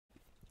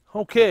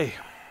Okay,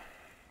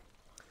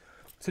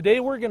 today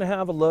we're going to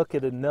have a look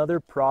at another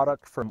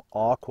product from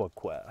Aqua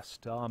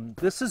Quest.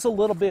 This is a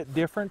little bit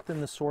different than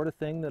the sort of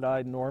thing that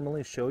I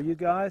normally show you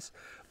guys,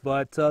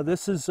 but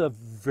this is a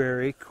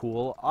very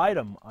cool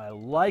item. I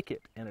like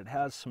it, and it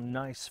has some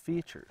nice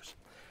features.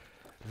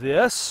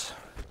 This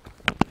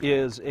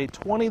is a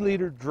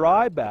 20-liter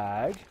dry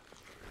bag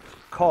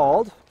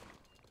called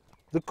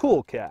the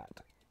Cool Cat.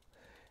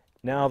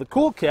 Now the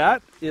Cool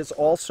Cat is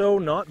also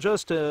not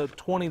just a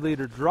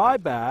 20-liter dry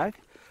bag,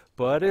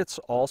 but it's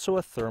also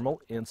a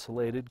thermal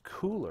insulated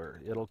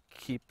cooler. It'll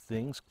keep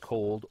things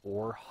cold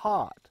or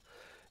hot.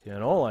 You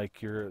know,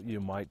 like you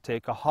might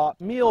take a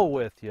hot meal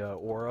with you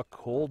or a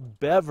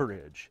cold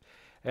beverage.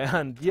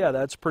 And yeah,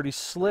 that's pretty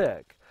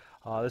slick.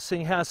 This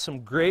thing has some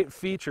great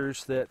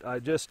features that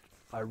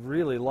I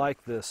really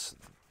like this.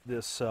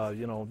 This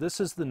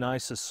is the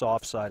nicest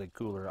soft-sided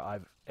cooler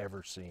I've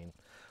ever seen.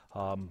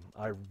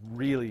 I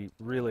really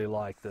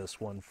like this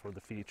one for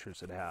the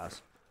features it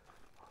has.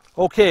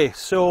 Okay,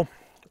 so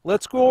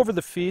let's go over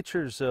the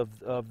features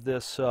of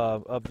this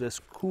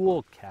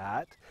Cool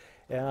Cat,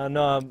 and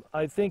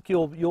I think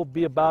you'll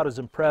be about as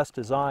impressed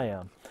as I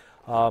am.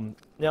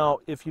 Now,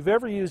 if you've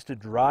ever used a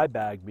dry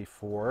bag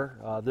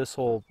before, this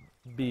will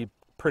be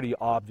pretty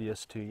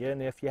obvious to you,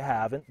 and if you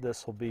haven't,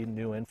 this will be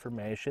new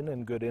information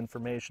and good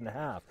information to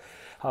have.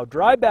 How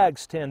dry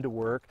bags tend to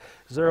work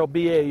is there will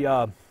be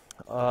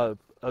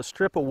a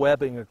strip of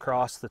webbing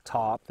across the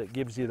top that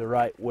gives you the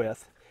right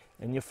width,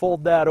 and you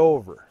fold that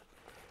over,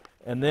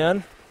 and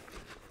then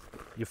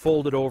you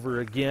fold it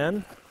over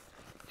again,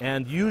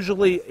 and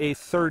usually a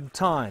third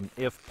time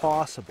if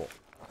possible.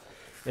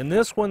 In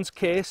this one's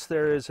case,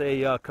 there is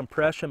a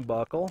compression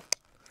buckle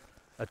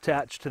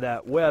attached to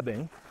that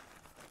webbing,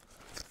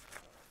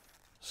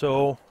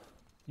 so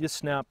you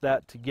snap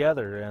that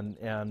together,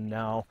 and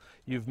now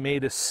you've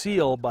made a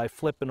seal by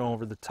flipping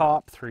over the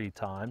top 3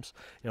 times.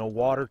 You know,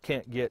 water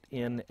can't get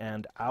in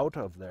and out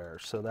of there,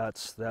 so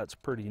that's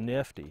pretty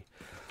nifty.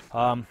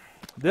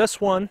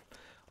 This one,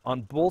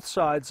 on both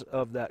sides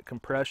of that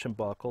compression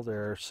buckle,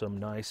 there are some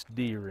nice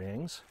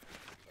D-rings,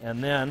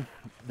 and then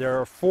there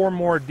are 4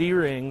 more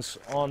D-rings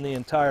on the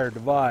entire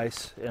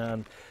device,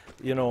 and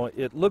you know,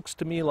 it looks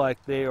to me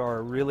like they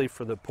are really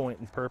for the point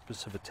and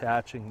purpose of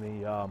attaching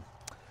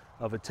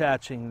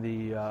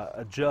the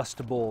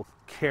adjustable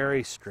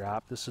carry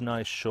strap. This is a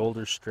nice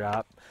shoulder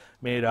strap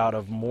made out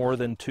of more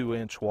than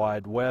 2-inch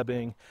wide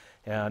webbing,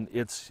 and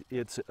it's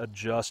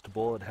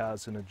adjustable. It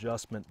has an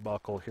adjustment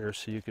buckle here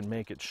so you can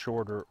make it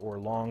shorter or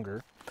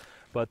longer.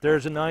 But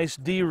there's a nice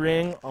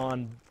D-ring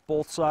on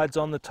both sides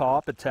on the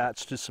top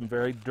attached to some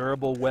very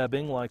durable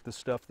webbing like the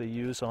stuff they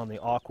use on the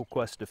Aqua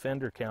Quest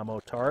Defender camo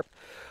tarp.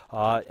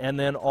 And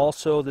then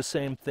also the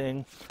same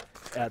thing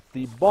at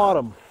the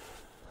bottom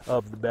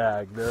of the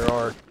bag. There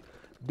are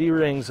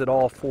D-rings at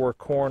all 4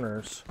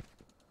 corners.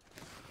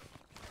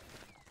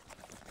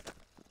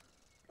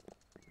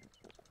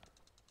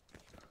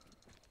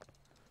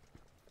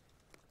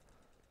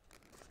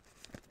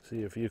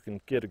 See if you can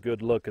get a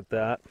good look at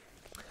that.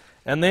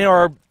 And they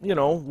are, you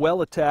know,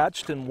 well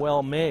attached and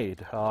well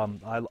made.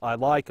 I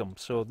like them.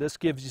 So this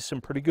gives you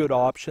some pretty good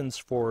options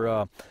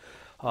for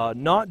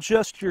not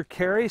just your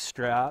carry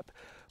strap,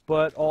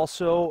 but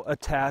also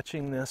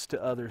attaching this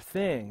to other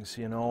things.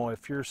 You know,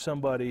 if you're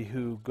somebody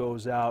who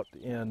goes out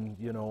in,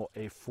 you know,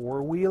 a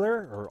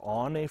 4-wheeler, or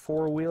on a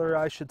 4-wheeler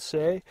I should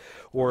say,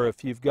 or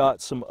if you've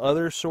got some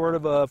other sort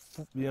of a,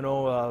 you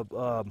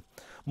know,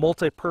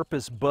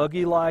 multi-purpose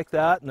buggy like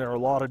that, and there are a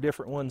lot of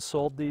different ones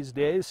sold these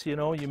days, you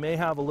know, you may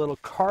have a little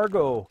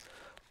cargo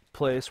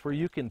place where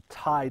you can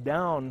tie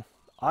down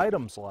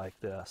items like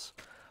this.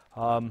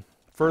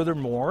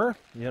 Furthermore,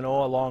 you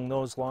know, along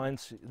those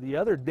lines, the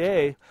other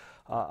day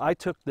I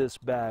took this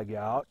bag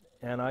out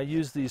and I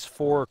used these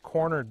 4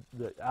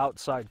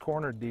 outside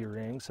corner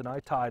D-rings, and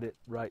I tied it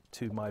right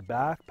to my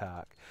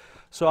backpack.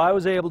 So I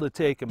was able to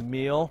take a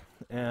meal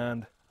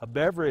and a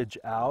beverage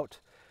out,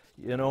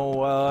 you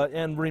know,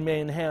 and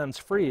remain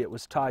hands-free. It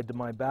was tied to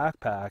my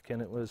backpack,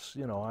 and it was,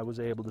 you know, I was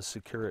able to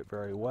secure it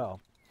very well.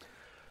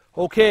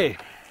 Okay,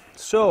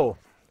 so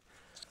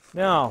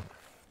now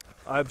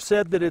I've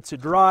said that it's a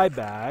dry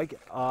bag.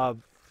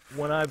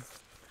 When I've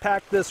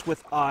packed this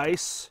with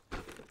ice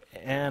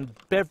and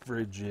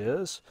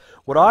beverages,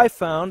 what I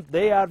found,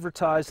 they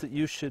advertise that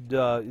you should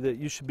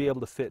be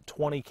able to fit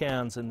 20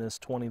 cans in this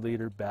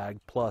 20-liter bag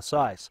plus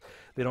ice.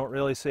 They don't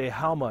really say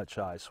how much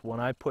ice. When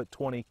I put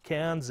 20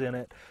 cans in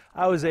it,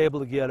 I was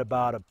able to get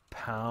about 1.5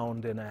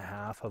 pounds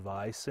of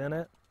ice in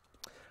it.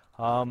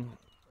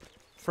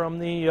 From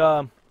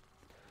the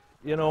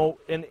you know,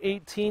 an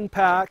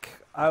 18-pack,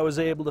 I was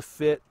able to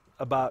fit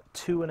about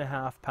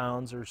 2.5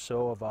 pounds or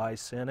so of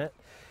ice in it.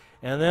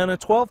 And then a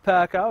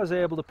 12-pack, I was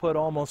able to put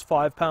almost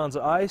 5 pounds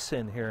of ice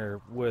in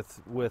here with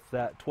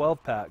that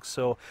 12-pack.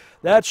 So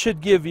that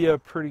should give you a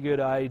pretty good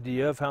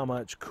idea of how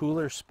much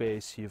cooler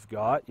space you've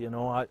got. You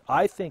know,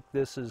 I think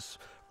this is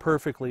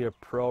perfectly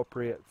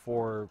appropriate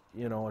for,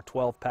 you know, a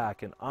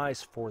 12-pack in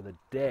ice for the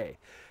day.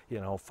 You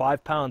know,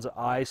 5 pounds of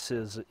ice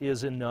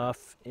is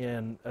enough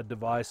in a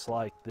device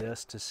like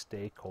this to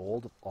stay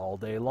cold all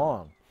day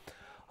long.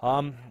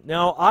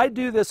 Now, I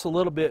do this a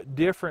little bit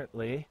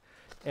differently,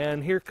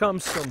 and here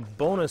comes some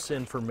bonus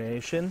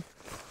information.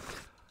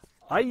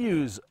 I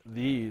use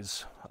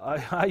these.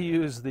 I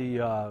use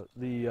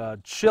the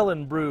chill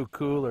and brew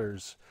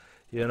coolers.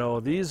 You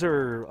know, these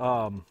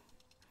are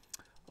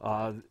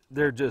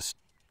they're just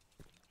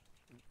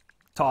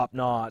top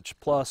notch.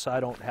 Plus, I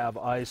don't have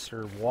ice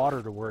or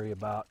water to worry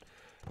about.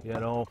 You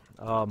know,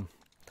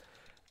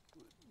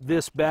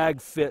 this bag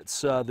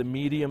fits the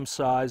medium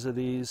size of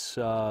these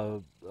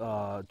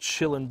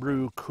chill and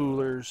brew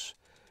coolers,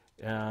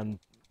 and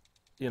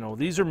you know,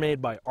 these are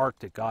made by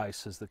Arctic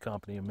Ice, is the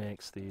company who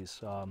makes these.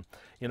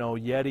 You know,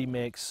 Yeti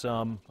makes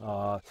some,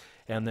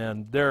 and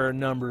then there are a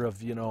number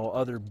of, you know,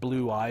 other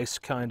blue ice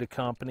kind of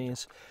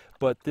companies.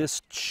 But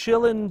this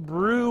chill and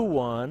brew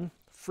one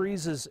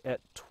freezes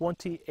at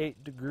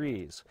 28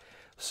 degrees.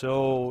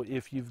 So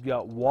if you've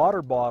got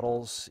water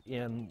bottles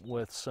in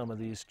with some of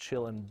these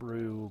chill and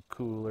brew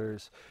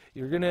coolers,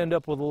 you're going to end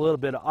up with a little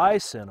bit of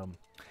ice in them.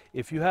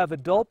 If you have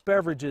adult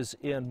beverages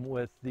in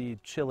with the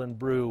chill and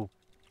brew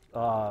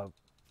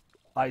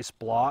ice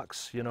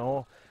blocks, you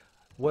know,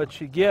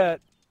 what you get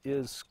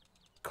is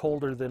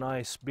colder than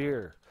ice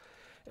beer,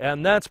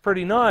 and that's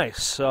pretty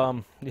nice.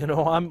 You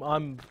know,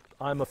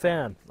 I'm a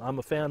fan. I'm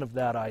a fan of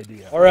that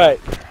idea. All right,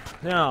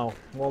 now,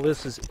 while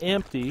this is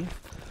empty,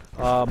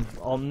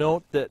 I'll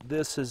note that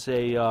this is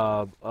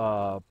a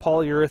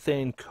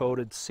polyurethane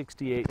coated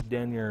 68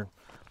 denier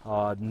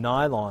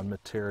nylon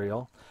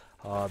material.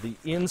 The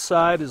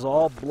inside is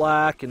all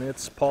black and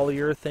it's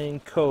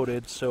polyurethane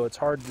coated, so it's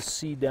hard to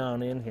see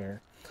down in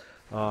here.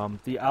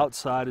 The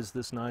outside is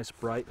this nice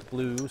bright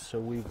blue, so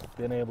we've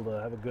been able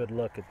to have a good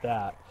look at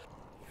that.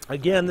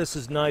 Again, this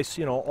is nice,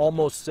 you know,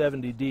 almost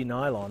 70D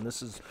nylon.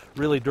 This is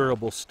really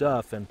durable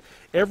stuff, and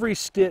every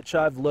stitch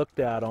I've looked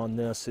at on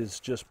this is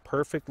just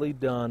perfectly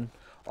done.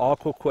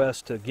 Aqua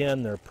Quest,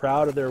 again, they're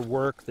proud of their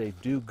work. They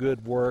do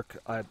good work.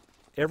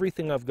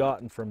 Everything I've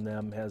gotten from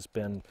them has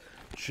been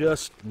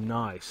just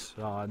nice,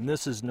 and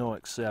this is no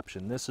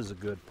exception. This is a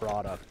good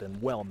product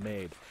and well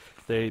made.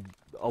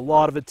 A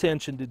lot of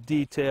attention to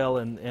detail,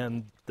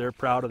 and they're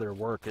proud of their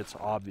work. It's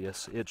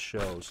obvious. It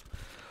shows.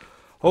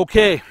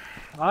 Okay,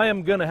 I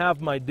am going to have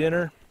my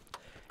dinner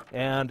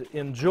and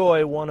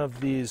enjoy one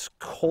of these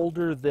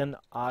colder than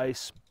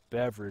ice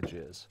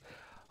beverages.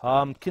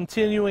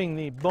 Continuing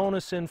the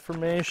bonus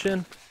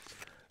information,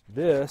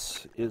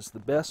 this is the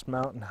best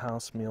mountain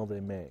house meal they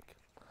make.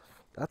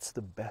 That's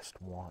the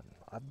best one.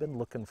 I've been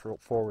looking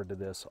forward to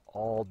this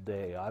all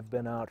day. I've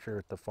been out here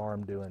at the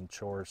farm doing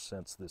chores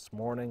since this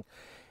morning,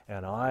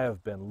 and I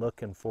have been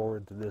looking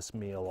forward to this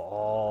meal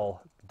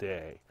all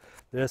day.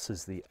 This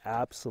is the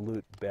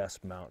absolute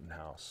best mountain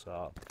house.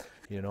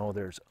 You know,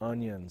 there's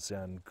onions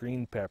and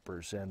green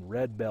peppers and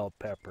red bell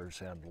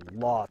peppers and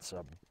lots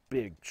of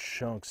big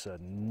chunks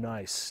of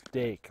nice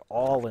steak,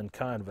 all in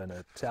kind of an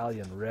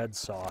Italian red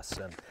sauce,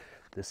 and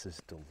this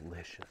is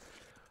delicious.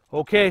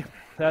 Okay,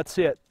 that's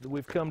it.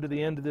 We've come to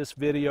the end of this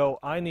video.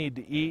 I need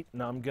to eat,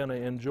 and I'm going to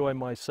enjoy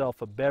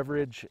myself a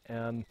beverage,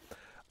 and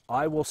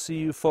I will see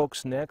you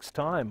folks next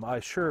time. I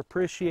sure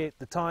appreciate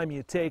the time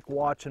you take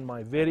watching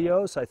my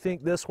videos. I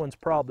think this one's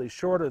probably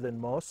shorter than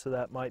most, so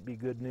that might be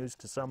good news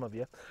to some of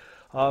you.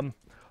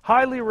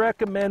 Highly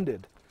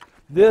recommended.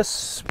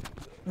 This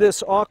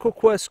Aqua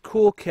Quest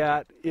Cool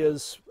Cat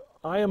is,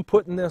 I am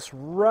putting this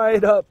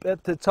right up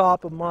at the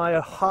top of my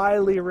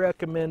highly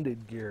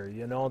recommended gear.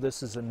 You know,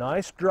 this is a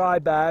nice dry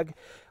bag.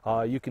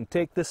 You can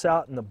take this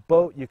out in the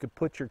boat. You could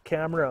put your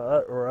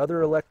camera or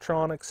other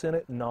electronics in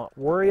it and not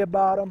worry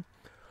about them.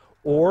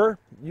 Or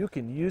you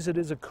can use it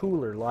as a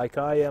cooler like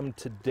I am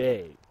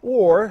today.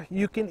 Or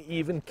you can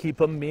even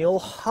keep a meal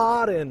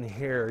hot in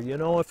here, you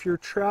know, if you're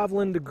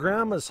traveling to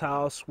grandma's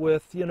house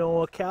with, you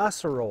know, a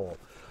casserole.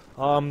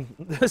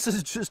 This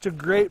is just a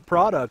great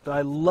product.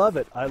 I love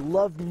it. I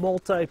love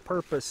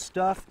multi-purpose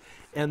stuff,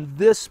 and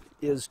this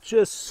is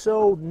just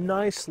so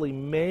nicely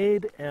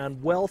made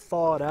and well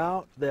thought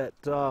out that,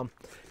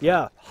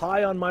 yeah,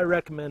 high on my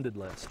recommended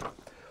list.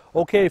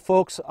 Okay,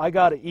 folks, I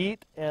got to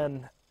eat,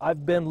 and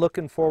I've been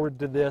looking forward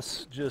to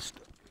this just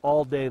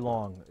all day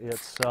long.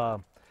 It's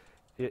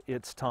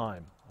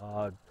time.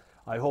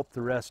 I hope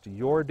the rest of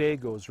your day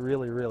goes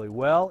really, really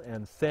well,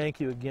 and thank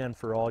you again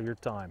for all your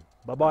time.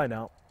 Bye-bye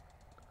now.